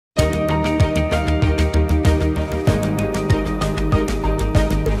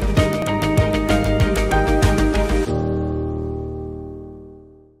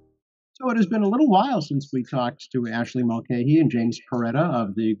it has been a little while since we talked to Ashley Mulcahy and James Perretta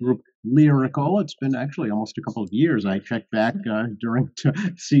of the group Lyracle. It's been actually almost a couple of years. I checked back during to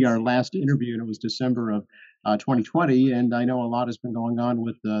see our last interview, and it was December of 2020. And I know a lot has been going on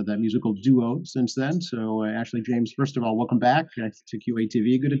with that musical duo since then. So, Ashley, James, first of all, welcome back to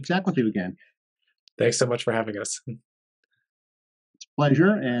QATV. Good to chat with you again. Thanks so much for having us.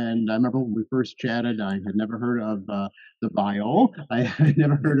 Pleasure. And I remember when we first chatted, I had never heard of the viol. I had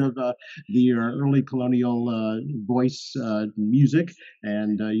never heard of the early colonial voice music.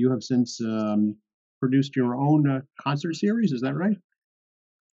 And you have since produced your own concert series. Is that right?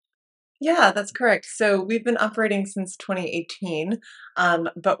 Yeah, that's correct. So we've been operating since 2018,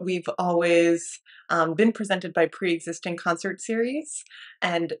 but we've always been presented by pre-existing concert series.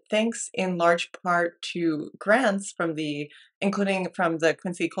 And thanks in large part to grants including from the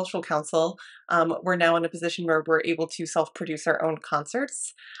Quincy Cultural Council, we're now in a position where we're able to self-produce our own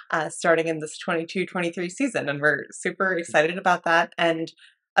concerts starting in this 22-23 season. And we're super excited about that and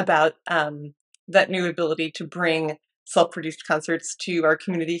about that new ability to bring self-produced concerts to our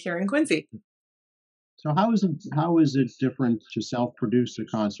community here in Quincy. So how is it different to self-produce a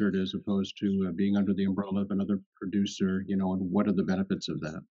concert as opposed to being under the umbrella of another producer? You know, and what are the benefits of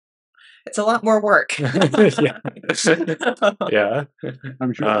that? It's a lot more work. Yeah. Yeah.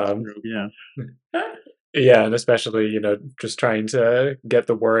 I'm sure that's true. Yeah. Yeah, and especially, just trying to get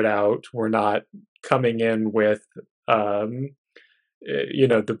the word out. We're not coming in with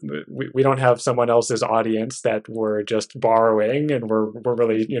we don't have someone else's audience that we're just borrowing, and we're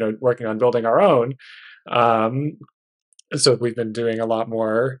really, working on building our own. Um, so we've been doing a lot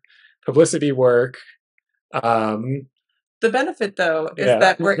more publicity work. The benefit, though, is Yeah.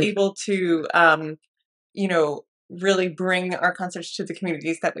 that we're able to, really bring our concerts to the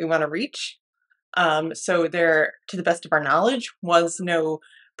communities that we want to reach. So there, to the best of our knowledge, was no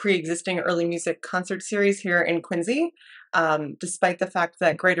pre-existing early music concert series here in Quincy, despite the fact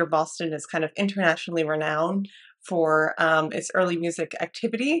that Greater Boston is kind of internationally renowned for its early music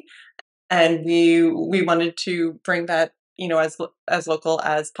activity. And we wanted to bring that, as local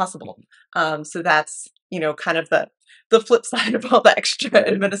as possible. So that's, kind of the flip side of all the extra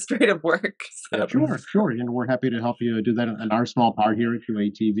administrative work. So. Yep. Sure. You know, we're happy to help you do that in our small part here at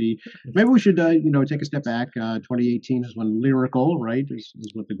QATV. Maybe we should, take a step back. 2018 is when Lyracle, right,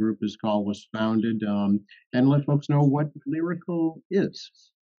 is what the group is called, was founded, and let folks know what Lyracle is.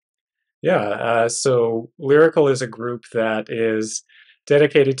 Yeah, so Lyracle is a group that is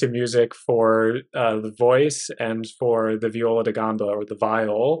dedicated to music for the voice and for the viola da gamba, or the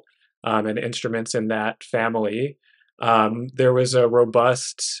viol, and instruments in that family. There was a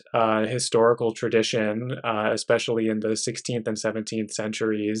robust historical tradition, especially in the 16th and 17th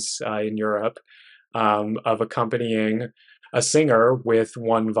centuries in Europe, of accompanying a singer with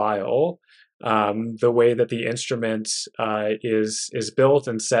one viol. The way that the instrument is built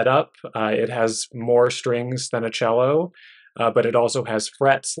and set up, it has more strings than a cello, but it also has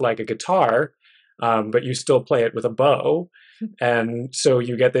frets like a guitar, but you still play it with a bow. And so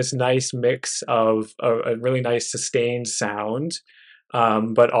you get this nice mix of a really nice sustained sound,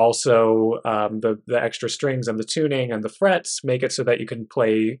 but also the extra strings and the tuning and the frets make it so that you can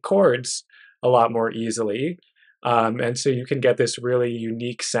play chords a lot more easily. And so you can get this really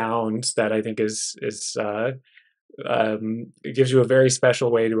unique sound that I think it gives you a very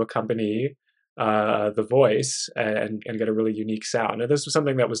special way to accompany the voice and get a really unique sound. And this was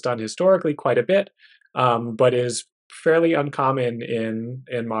something that was done historically quite a bit, but is fairly uncommon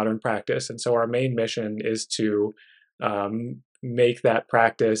in modern practice. And so our main mission is to make that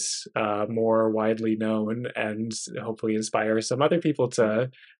practice more widely known and hopefully inspire some other people to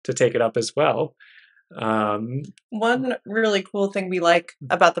take it up as well. One really cool thing we like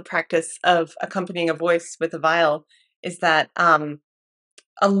about the practice of accompanying a voice with a viol is that a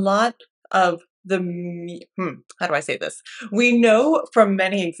lot of how do I say this? We know from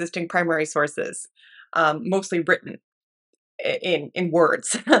many existing primary sources, mostly written in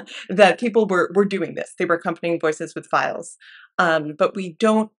words, that people were doing this. They were accompanying voices with viols. But we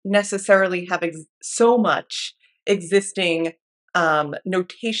don't necessarily have so much existing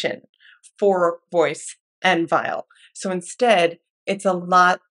notation for voice and viol. So instead, it's a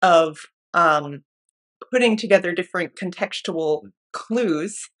lot of putting together different contextual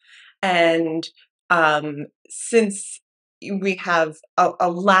clues. And since we have a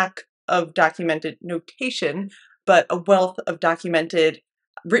lack of documented notation, but a wealth of documented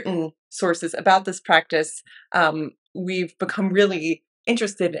written sources about this practice, we've become really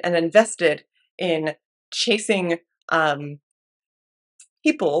interested and invested in chasing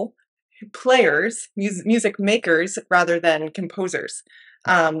people, players, music makers, rather than composers.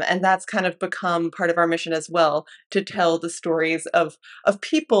 And that's kind of become part of our mission as well, to tell the stories of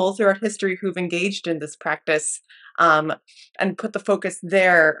people throughout history who've engaged in this practice, and put the focus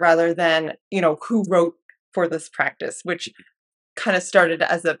there rather than, who wrote for this practice, which kind of started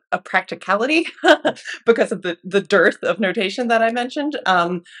as a practicality because of the dearth of notation that I mentioned.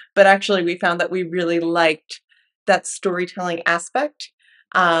 But actually, we found that we really liked that storytelling aspect,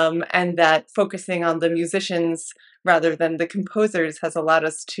 and that focusing on the musicians rather than the composers has allowed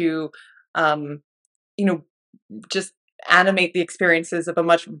us to, um, you know, just animate the experiences of a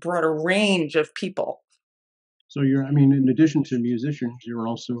much broader range of people. So in addition to musicians, you're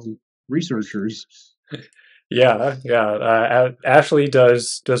also researchers. Yeah, yeah. Ashley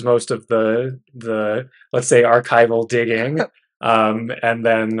does most of the let's say archival digging, and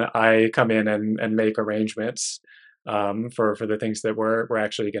then I come in and make arrangements for the things that we're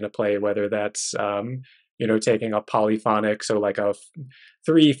actually going to play, whether that's taking a polyphonic, so like a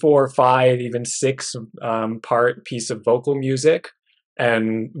 3, 4, 5, even 6 part piece of vocal music,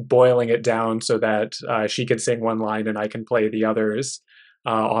 and boiling it down so that she can sing one line and I can play the others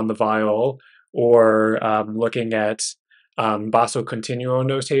on the viol, or looking at basso continuo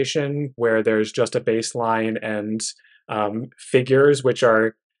notation, where there's just a bass line and figures, which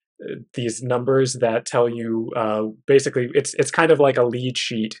are these numbers that tell you basically it's kind of like a lead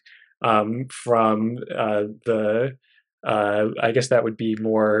sheet from the I guess that would be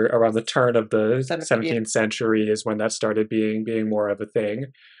more around the turn of the 17th century is when that started being more of a thing.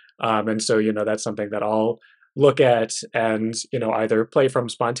 And so that's something that I'll look at and either play from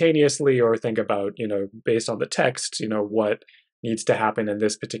spontaneously or think about based on the text what needs to happen in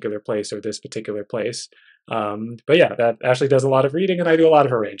this particular place or this particular place. But yeah, that Ashley does a lot of reading and I do a lot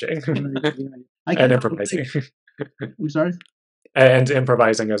of arranging and improvising. I'm sorry. And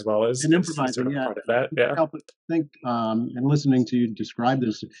improvising as well as improvising, sort of part of that. Yeah. Help think, and listening to you describe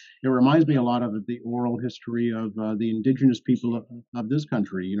this, it reminds me a lot of the oral history of the indigenous people of this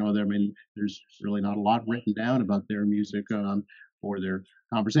country. There's really not a lot written down about their music, or their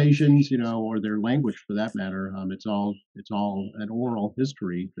conversations, or their language for that matter. It's all an oral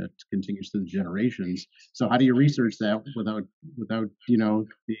history that continues through the generations. So how do you research that without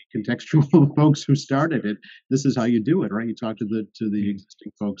the contextual folks who started it? This is how you do it, right? You talk to the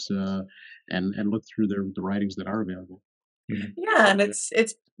existing folks, and look through the writings that are available. Yeah, and it's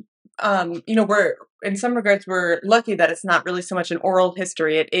we're in some regards we're lucky that it's not really so much an oral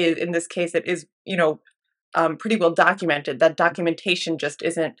history. It is, in this case, it is pretty well documented. That documentation just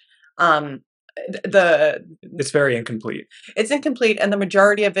isn't, it's very incomplete. It's incomplete, and the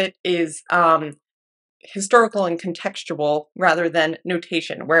majority of it is historical and contextual rather than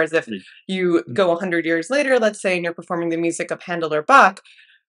notation. Whereas if you go 100 years later, let's say, and you're performing the music of Handel or Bach,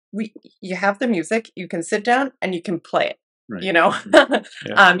 you have the music, you can sit down and you can play it. Right.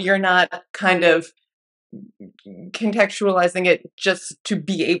 Yeah. You're not kind of contextualizing it just to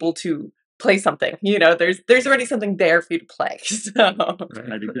be able to play something. There's already something there for you to play. So.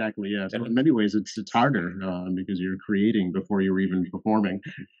 Right, exactly. Yeah. So in many ways, it's harder because you're creating before you're even performing.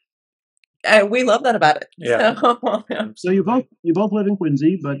 We love that about it. Yeah. So you both live in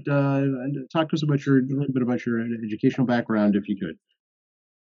Quincy, but talk to us about a little bit about your educational background, if you could.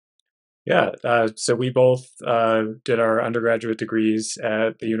 Yeah, so we both did our undergraduate degrees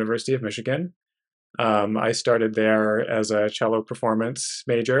at the University of Michigan. I started there as a cello performance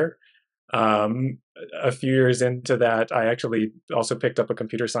major. A few years into that, I actually also picked up a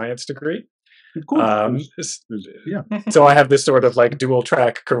computer science degree. Of course. Yeah. So I have this sort of like dual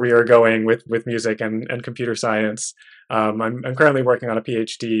track career going with music and computer science. I'm currently working on a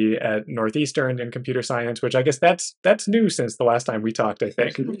PhD at Northeastern in computer science, which I guess that's new since the last time we talked, I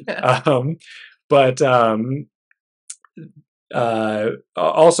think. But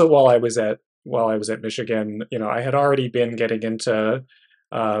also while I was at Michigan, I had already been getting into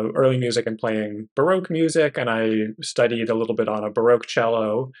early music and playing Baroque music, and I studied a little bit on a Baroque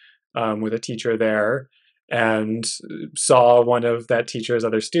cello with a teacher there, and saw one of that teacher's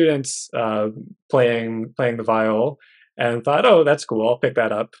other students playing the viol, and thought, oh, that's cool, I'll pick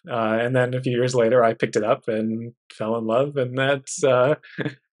that up. And then a few years later, I picked it up and fell in love, and that's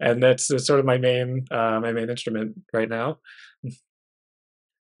sort of my main instrument right now.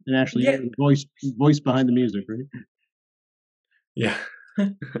 And Ashley, you're the voice behind the music, right? Yeah.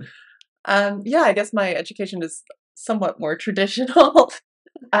 Yeah, I guess my education is somewhat more traditional.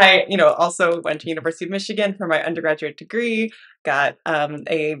 I, also went to University of Michigan for my undergraduate degree, got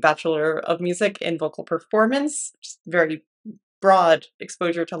a Bachelor of Music in Vocal Performance, just very broad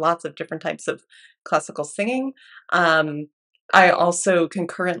exposure to lots of different types of classical singing. I also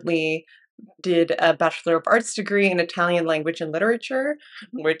concurrently did a Bachelor of Arts degree in Italian language and literature,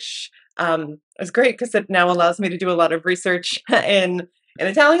 which is great because it now allows me to do a lot of research in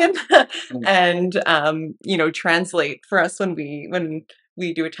Italian and translate for us when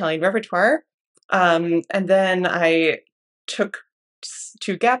we do Italian repertoire. And then I took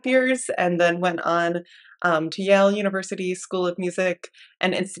 2 gap years and then went on to Yale University School of Music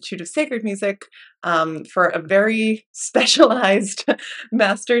and Institute of Sacred Music for a very specialized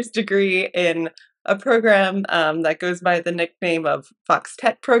master's degree in a program that goes by the nickname of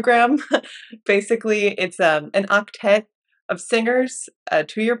Foxtet program. Basically, it's an octet of singers, a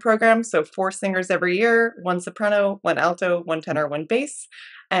 2-year program, so 4 singers every year, 1 soprano, 1 alto, 1 tenor, 1 bass,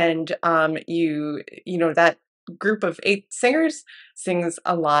 and that group of 8 singers sings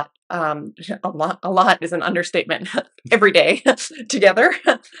a lot. A lot is an understatement. Every day together,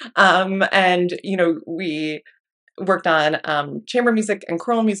 and we worked on chamber music and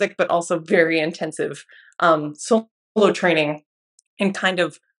choral music, but also very intensive solo training. And kind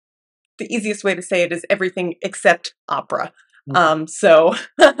of the easiest way to say it is everything except opera. So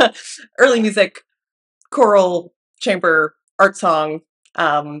early music, choral, chamber, art song.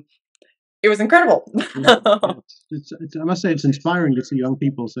 It was incredible. I must say, it's inspiring to see young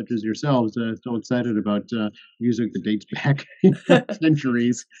people such as yourselves so excited about music that dates back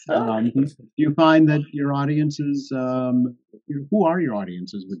centuries. Do you find that your audiences, who are your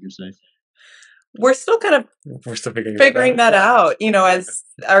audiences, would you say? We're still kind of We're still figuring that out, as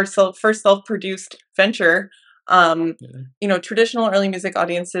our first self-produced venture. Traditional early music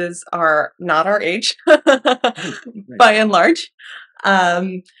audiences are not our age, by and large.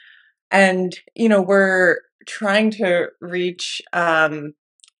 And we're trying to reach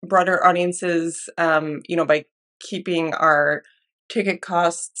broader audiences, by keeping our ticket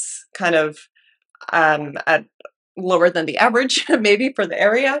costs kind of at lower than the average, maybe for the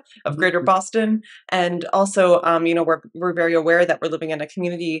area of Greater Boston, and also, we're very aware that we're living in a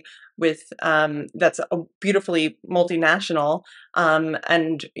community with that's beautifully multinational,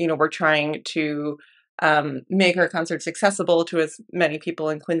 and we're trying to make our concerts accessible to as many people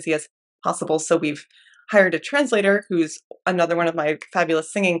in Quincy as possible. So we've hired a translator, who's another one of my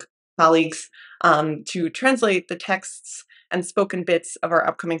fabulous singing colleagues, to translate the texts and spoken bits of our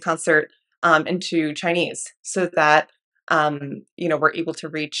upcoming concert into Chinese, so that we're able to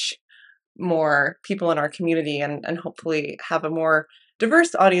reach more people in our community and hopefully have a more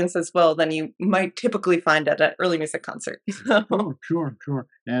diverse audience as well than you might typically find at an early music concert. Oh, sure.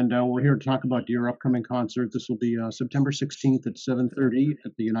 And we're here to talk about your upcoming concert. This will be September 16th at 7:30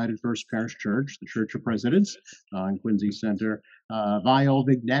 at the United First Parish Church, the Church of Presidents in Quincy Center. Viol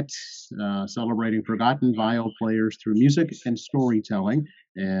Vignette, celebrating forgotten viol players through music and storytelling.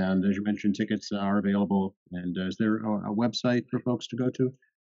 And as you mentioned, tickets are available. And is there a website for folks to go to?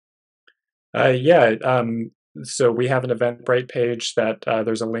 Yeah. So we have an Eventbrite page that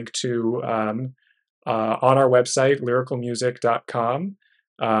there's a link to on our website, lyricalmusic.com,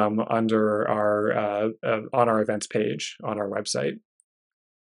 under on our events page on our website.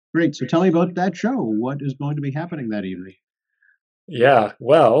 Great. So tell me about that show. What is going to be happening that evening? Yeah,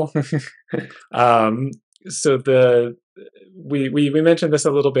 well, so we mentioned this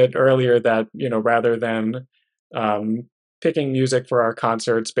a little bit earlier, that rather than picking music for our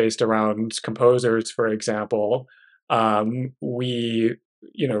concerts based around composers, for example, we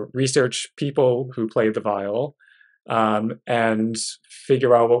research people who play the viol, and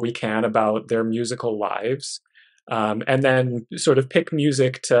figure out what we can about their musical lives, and then sort of pick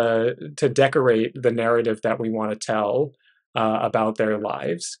music to decorate the narrative that we want to tell about their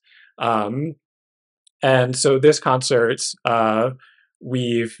lives. And so this concert,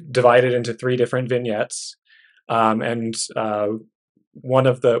 we've divided into 3 different vignettes, and one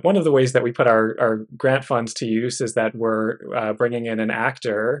of the ways that we put our grant funds to use is that we're bringing in an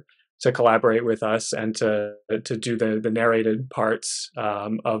actor to collaborate with us and to do the narrated parts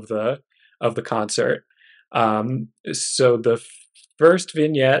of the concert. So the first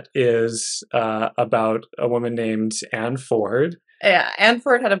vignette is about a woman named Anne Ford. Yeah, Anne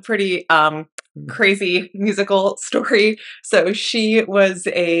Ford had a pretty crazy musical story. So she was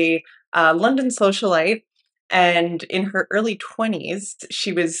a London socialite, and in her early 20s,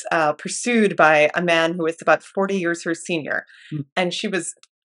 she was pursued by a man who was about 40 years her senior. And she was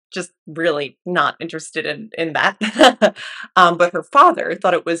just really not interested in that. But her father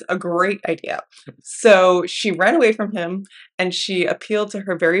thought it was a great idea. So she ran away from him, and she appealed to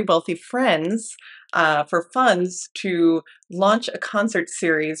her very wealthy friends for funds to launch a concert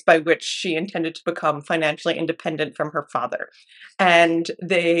series by which she intended to become financially independent from her father. And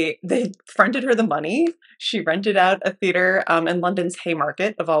they fronted her the money. She rented out a theater in London's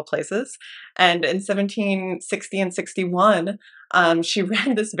Haymarket, of all places. And in 1760 and 61, she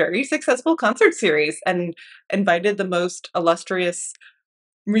ran this very successful concert series and invited the most illustrious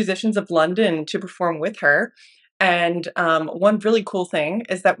musicians of London to perform with her. And one really cool thing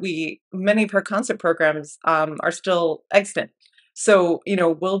is that many of her concert programs are still extant. So,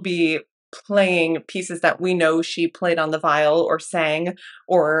 we'll be playing pieces that we know she played on the viol or sang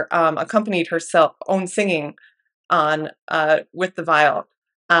or accompanied herself own singing on with the viol.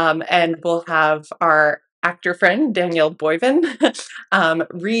 And we'll have our actor friend Danielle Boyven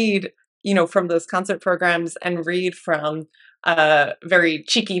read, from those concert programs and read from a very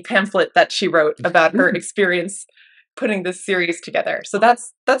cheeky pamphlet that she wrote about her experience putting this series together. So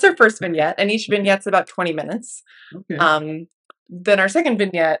that's our first vignette, and each vignette's about 20 minutes. Okay. Then our second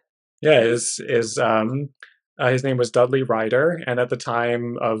vignette. Yeah, his name was Dudley Ryder, and at the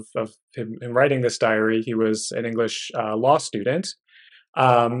time of him writing this diary, he was an English law student.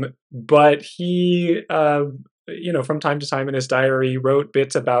 But he, from time to time in his diary, wrote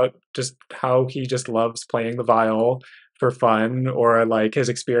bits about just how he just loves playing the viol for fun, or like his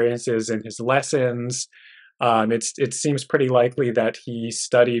experiences in his lessons. It seems pretty likely that he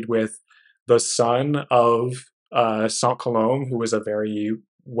studied with the son of Saint-Colombe, who was a very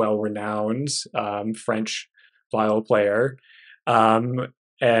well-renowned French viol player.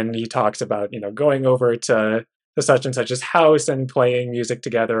 And he talks about, going over to such and such's house and playing music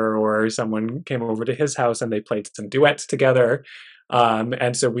together, or someone came over to his house and they played some duets together.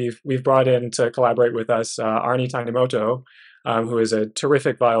 And so we've brought in to collaborate with us Arnie Tanimoto, who is a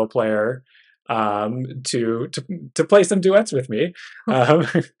terrific viol player, to play some duets with me,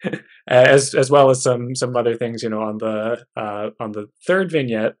 as well as some other things, on the third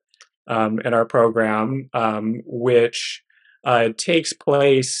vignette in our program, which takes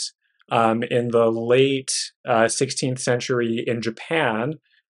place in the late 16th century in Japan,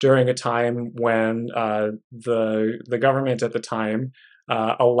 during a time when the government at the time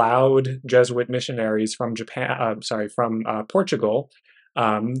allowed Jesuit missionaries from Portugal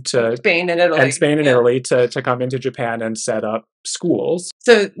to Spain and Italy. Italy to come into Japan and set up schools.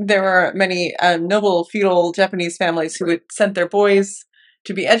 So there were many noble feudal Japanese families who had sent their boys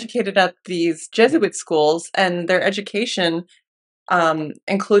to be educated at these Jesuit schools, and their education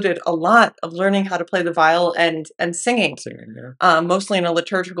included a lot of learning how to play the viol and singing, mostly in a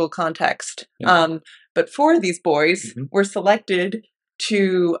liturgical context. Yeah. But four of these boys were selected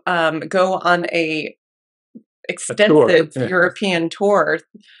to go on a extensive European tour,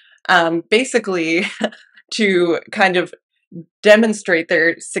 basically to kind of demonstrate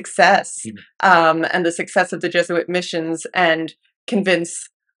their success and the success of the Jesuit missions, and convince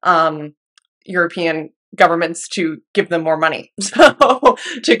European governments to give them more money, so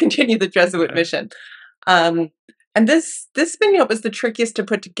to continue the Jesuit mission. And this vignette was the trickiest to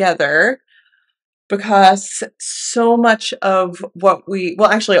put together, because so much of what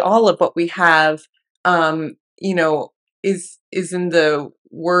all of what we have, is in the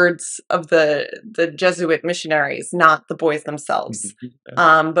words of the Jesuit missionaries, not the boys themselves.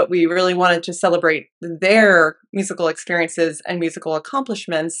 But we really wanted to celebrate their musical experiences and musical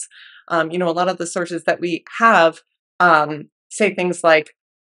accomplishments. A lot of the sources that we have say things like,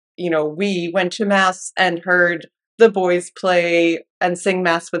 we went to mass and heard the boys play and sing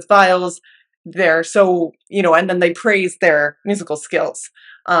mass with viols. They're so, and then they praise their musical skills.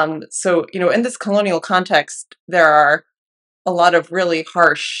 So, in this colonial context, there are a lot of really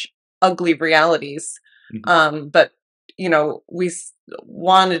harsh, ugly realities. But, we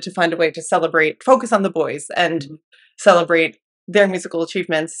wanted to find a way to focus on the boys and celebrate their musical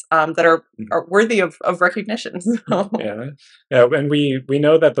achievements that are worthy of recognition. Yeah, and we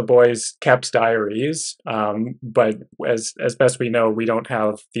know that the boys kept diaries, but as best we know, we don't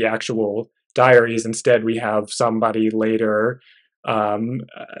have the actual diaries. Instead, we have somebody later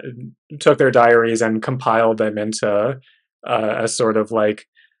took their diaries and compiled them into a sort of like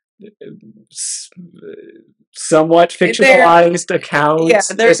somewhat fictionalized account. Yeah,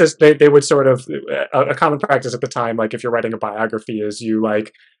 they would sort of, a common practice at the time, like if you're writing a biography, is you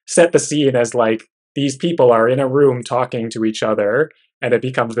like set the scene as like these people are in a room talking to each other, and it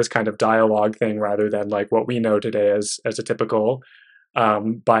becomes this kind of dialogue thing rather than like what we know today as a typical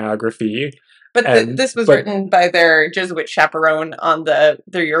biography. But this was written by their Jesuit chaperone on their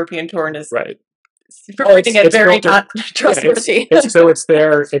European tour, and is right. It's very not trustworthy. So it's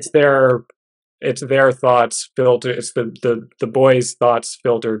their it's their thoughts filtered. It's the boys' thoughts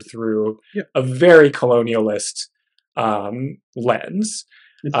filtered through Yeah. a very colonialist lens.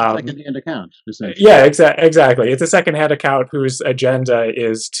 It's a second-hand account, essentially. Yeah, exactly. It's a second-hand account whose agenda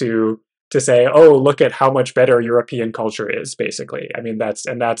is to say, "Oh, look at how much better European culture is." Basically, I mean, that's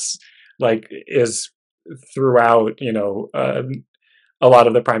like is throughout, a lot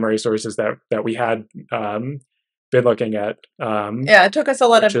of the primary sources that we had been looking at. Yeah, it took us a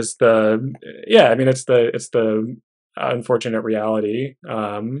lot which of is I mean, it's the unfortunate reality.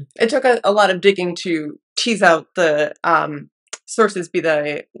 it took a lot of digging to tease out the sources, be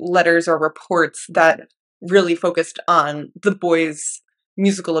they letters or reports that really focused on the boys'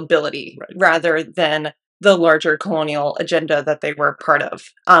 musical ability Right. rather than the larger colonial agenda that they were part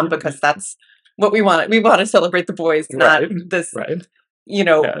of. Because that's what we want. We want to celebrate the boys, not Right. this, Right.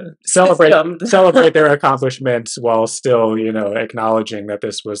 system. Celebrate their accomplishments while still, acknowledging that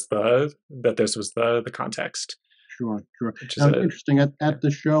this was the context. Sure. Which Now, is interesting. At the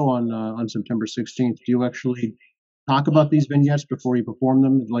show on September 16th, do you actually talk about these vignettes before you perform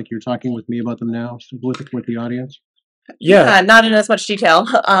them, like you're talking with me about them now, with the audience? Yeah. Not in as much detail.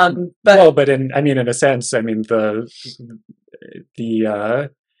 But Well, but in a sense, I mean the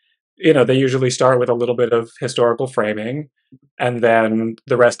they usually start with a little bit of historical framing, and then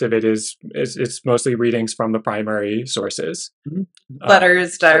the rest of it is it's mostly readings from the primary sources. Mhm.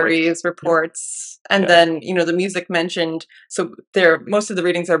 letters, which- diaries, reports, and Yeah. then the music mentioned. So most of the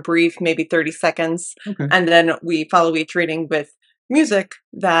readings are brief, maybe 30 seconds, Okay. and then we follow each reading with music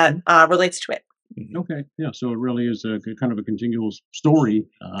that relates to it. Okay. Yeah. So it really is a kind of a continual story.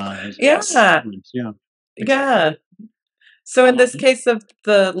 Yeah. Yeah. Yeah. So in this case of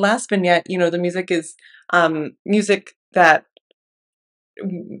the last vignette, the music is music that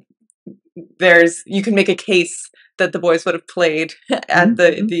you can make a case that the boys would have played at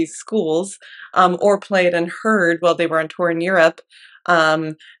these schools, or played and heard while they were on tour in Europe.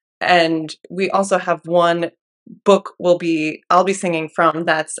 And we also have one book I'll be singing from,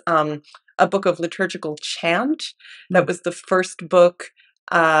 that's a book of liturgical chant. That was the first book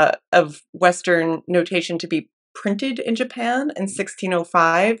of Western notation to be printed in Japan in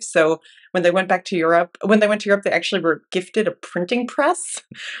 1605. So when they went to Europe, they actually were gifted a printing press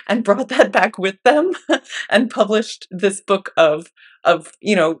and brought that back with them and published this book of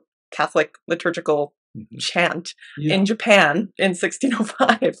Catholic liturgical chant in Japan in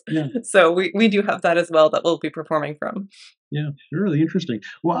 1605. Yeah. So we do have that as well that we'll be performing from. Yeah, really interesting.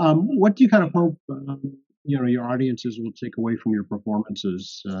 Well, what do you kind of hope your audiences will take away from your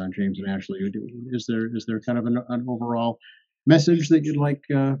performances, James and Ashley? Is there kind of an overall message that you'd like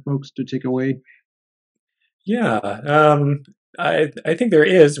folks to take away? Yeah, I think there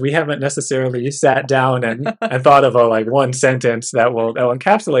is. We haven't necessarily sat down and thought of one sentence that will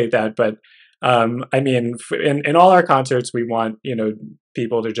encapsulate that. But I mean, in all our concerts, we want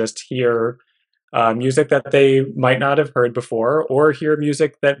people to just hear music that they might not have heard before, or hear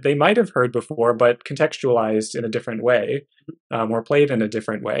music that they might have heard before, but contextualized in a different way, or played in a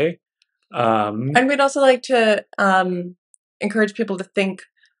different way. And we'd also like to encourage people to think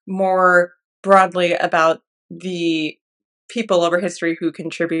more broadly about the people over history who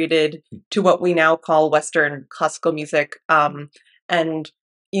contributed to what we now call Western classical music, and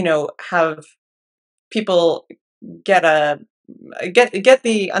have people get the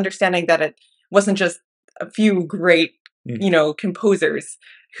understanding that it wasn't just a few great composers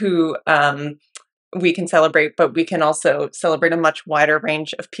who we can celebrate, but we can also celebrate a much wider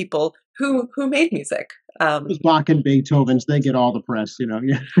range of people who made music. Those Bach and Beethovens, they get all the press, Yeah.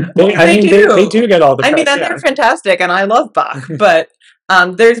 They do. They do get all the press. I mean, and they're fantastic, and I love Bach, but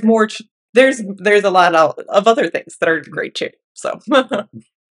there's more. There's a lot of other things that are great too. So.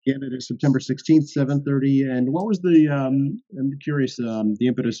 Again, it is September 16th, 7:30. And what was I'm curious, the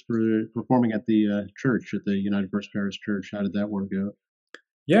impetus for performing at the church, at the United First Parish Church? How did that work out?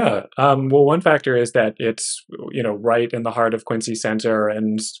 Yeah. Well, one factor is that it's right in the heart of Quincy Center,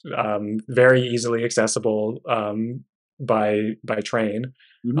 and very easily accessible by train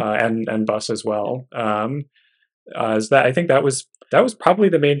and bus as well. I think that was probably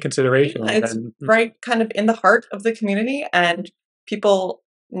the main consideration. Yeah, it's right kind of in the heart of the community, and people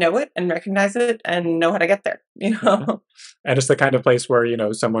know it and recognize it and know how to get there. And it's the kind of place where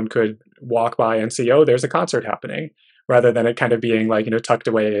someone could walk by and see, oh, there's a concert happening, rather than it kind of being tucked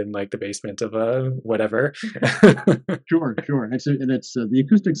away in the basement of a whatever. Sure. It's the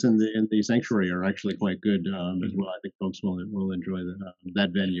acoustics in the sanctuary are actually quite good as well. I think folks will enjoy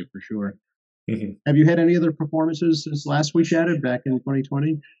that venue for sure. Mm-hmm. Have you had any other performances since last we chatted back in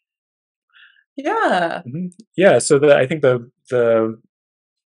 2020? Yeah. Yeah. So I think the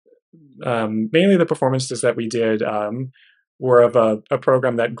mainly the performances that we did were of a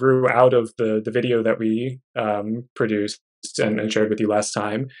program that grew out of the video that we produced and shared with you last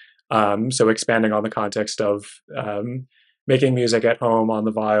time. So expanding on the context of making music at home on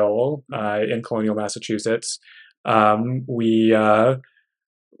the viol in colonial Massachusetts.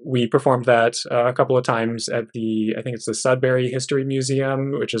 We performed that a couple of times at I think it's the Sudbury History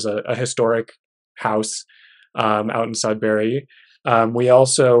Museum, which is a historic house out in Sudbury. We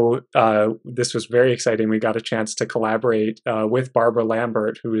also, this was very exciting, we got a chance to collaborate with Barbara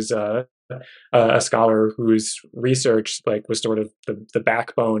Lambert, who is a scholar whose research was sort of the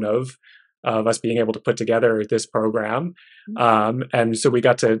backbone of us being able to put together this program. And so we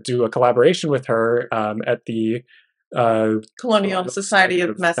got to do a collaboration with her at the Colonial Society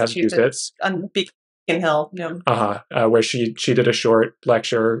of Massachusetts on Beacon Hill. Yeah. Where she did a short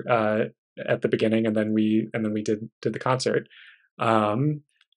lecture at the beginning, and then we did the concert.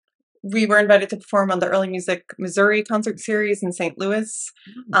 We were invited to perform on the Early Music Missouri concert series in St. Louis.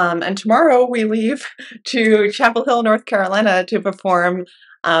 And tomorrow we leave to Chapel Hill, North Carolina to perform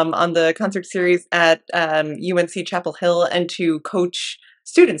on the concert series at UNC Chapel Hill and to coach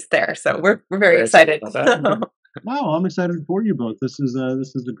students there. So we're very excited. Wow, I'm excited for you both. This is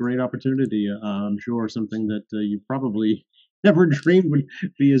a great opportunity. I'm sure something that you probably never dreamed would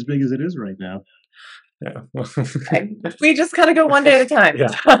be as big as it is right now. Yeah. We just kind of go one day at a time. Yeah.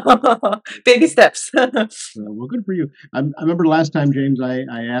 Baby steps. Well, good for you. I remember last time, James, I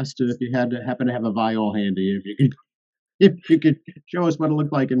asked if you happen to have a viol handy, if you could show us what it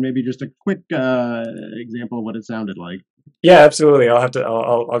looked like and maybe just a quick example of what it sounded like. Yeah, absolutely. I'll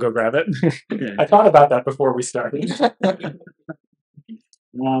go grab it. Okay. I thought about that before we started. But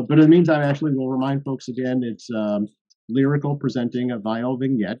in the meantime, actually, we'll remind folks again, it's Lyracle presenting a viol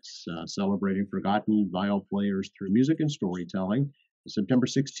vignettes, celebrating forgotten viol players through music and storytelling. September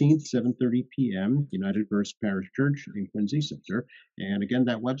 16th, 7:30 p.m., United First Parish Church in Quincy Center. And again,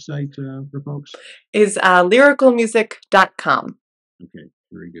 that website for folks is lyraclemusic.com. Okay,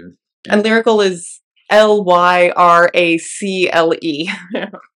 very good. And Lyracle is Lyracle.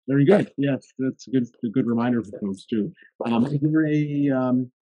 Very good. Yes, that's a good reminder for folks too. Is there a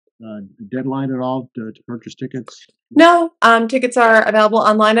deadline at all to purchase tickets? No, tickets are available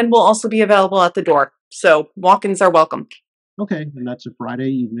online and will also be available at the door. So walk-ins are welcome. Okay, and that's a Friday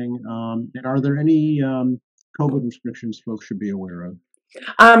evening. And are there any COVID restrictions folks should be aware of?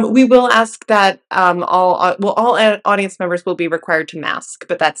 We will ask that all audience members will be required to mask,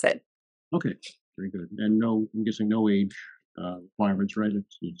 but that's it. Okay, very good. And I'm guessing no age requirements, right?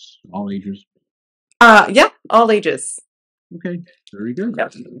 It's all ages. Yeah, all ages. Okay, very good.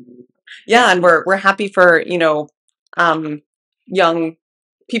 Yep. Yeah, and we're happy for young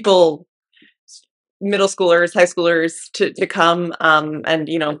people, middle schoolers, high schoolers to come and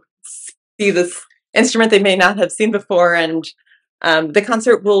see this instrument they may not have seen before. And the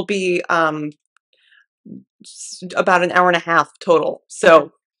concert will be about an hour and a half total.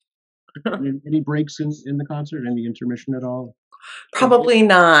 So any breaks in the concert? Any intermission at all? Probably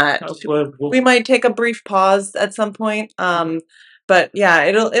not. We might take a brief pause at some point. But yeah,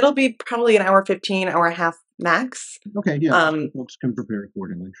 it'll be probably an hour 15, hour and a half max. Okay, yeah. Folks can prepare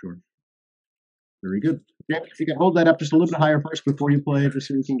accordingly, sure. Very good. James, if you can hold that up just a little bit higher first before you play, just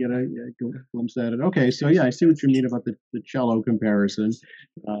so we can get a glimpse at it. Okay, so yeah, I see what you mean about the cello comparison.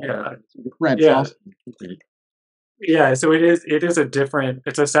 Yeah. Frets Yeah. also. Okay. Yeah, so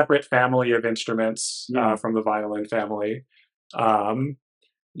it's a separate family of instruments Yeah. from the violin family.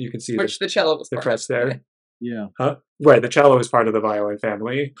 You can see Which the cello was the part frets of. there. Yeah. Huh? Right, the cello is part of the violin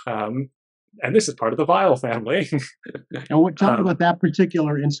family. And this is part of the viol family. And tell me about that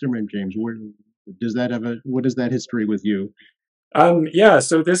particular instrument, James. What is that history with you? Yeah,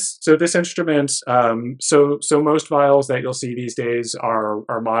 so this instrument, so most viols that you'll see these days are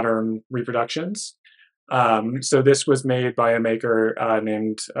modern reproductions. So this was made by a maker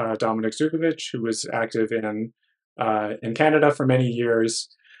named Dominik Zukovic, who was active in Canada for many years.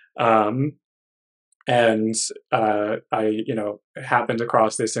 And I happened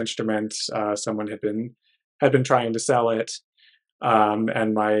across this instrument. Someone had been trying to sell it.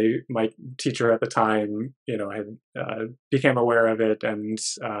 And my teacher at the time, had became aware of it and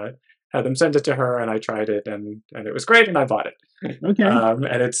had them send it to her, and I tried it, and it was great, and I bought it. Okay.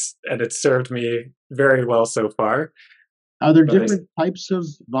 And it's served me very well so far. Are there different types of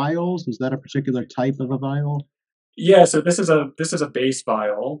viols? Is that a particular type of a viol? Yeah, so this is a bass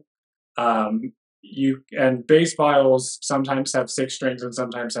viol. And bass viols sometimes have 6 strings and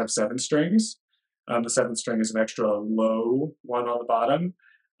sometimes have 7 strings. The 7th string is an extra low one on the bottom.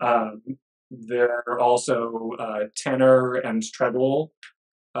 There are also tenor and treble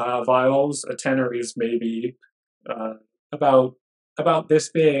viols. A tenor is maybe uh, about this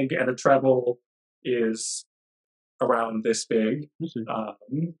big, and a treble is around this big.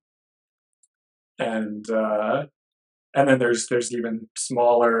 And then there's even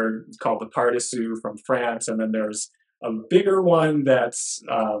smaller, called the pardessus from France, and then there's a bigger one that's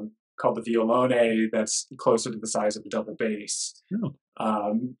called the violone, that's closer to the size of a double bass.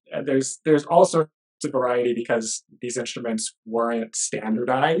 And there's all sorts of variety because these instruments weren't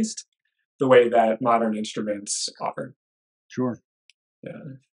standardized the way that modern instruments are. Sure.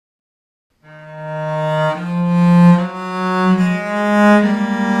 Yeah.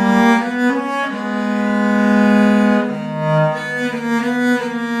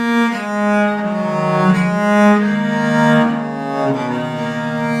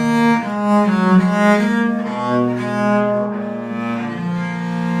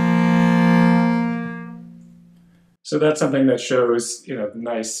 So that's something that shows, the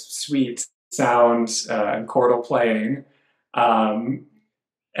nice, sweet sound and chordal playing, and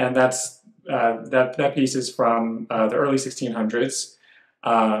that piece is from the early 1600s.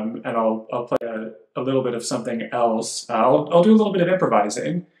 And I'll play a little bit of something else. I'll do a little bit of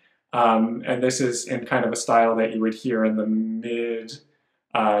improvising, and this is in kind of a style that you would hear in the mid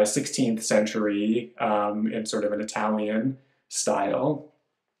 16th century, in sort of an Italian style.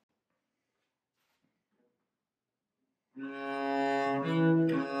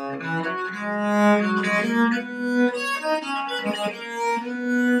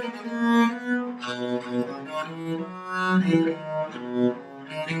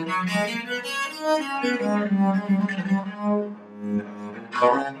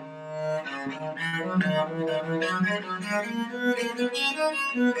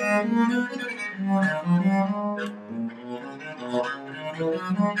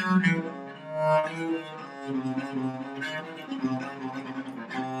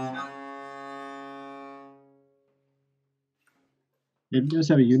 It does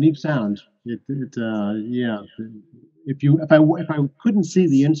have a unique sound. Yeah. If I couldn't see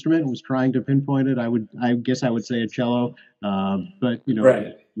the instrument and was trying to pinpoint it, I guess I would say a cello. But Right.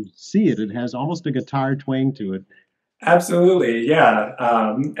 if you see it, it has almost a guitar twang to it. Absolutely, yeah.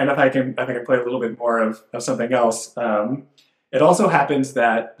 And if I can play a little bit more of something else. It also happens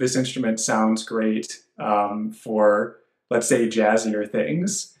that this instrument sounds great for, let's say, jazzier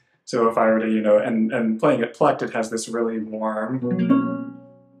things. So if I were to, and playing it plucked, it has this really warm.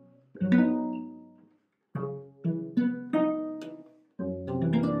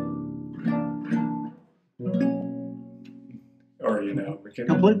 Or, we can...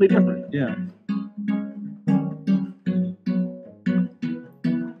 Completely different, yeah.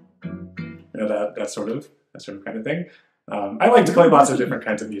 That sort of kind of thing. I like to play lots of different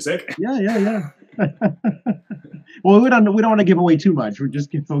kinds of music. Yeah. Well, we don't want to give away too much. We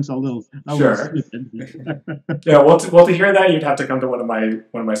just give folks a little Sure. Yeah. Well, to hear that, you'd have to come to one of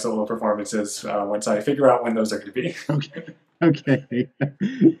my solo performances once I figure out when those are going to be. Okay.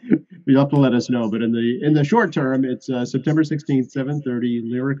 You'll have to let us know. But in the short term, it's September 16th, 7:30.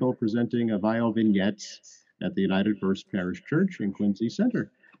 Lyracle presenting a viol vignettes at the United First Parish Church in Quincy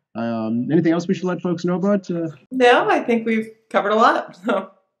Center. Anything else we should let folks know about? No, I think we've covered a lot.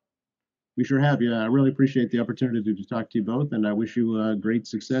 So. We sure have. Yeah, I really appreciate the opportunity to talk to you both, and I wish you great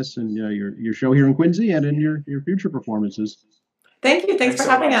success in your show here in Quincy and in your future performances. Thank you. Thanks for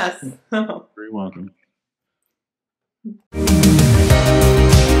having us. Very welcome.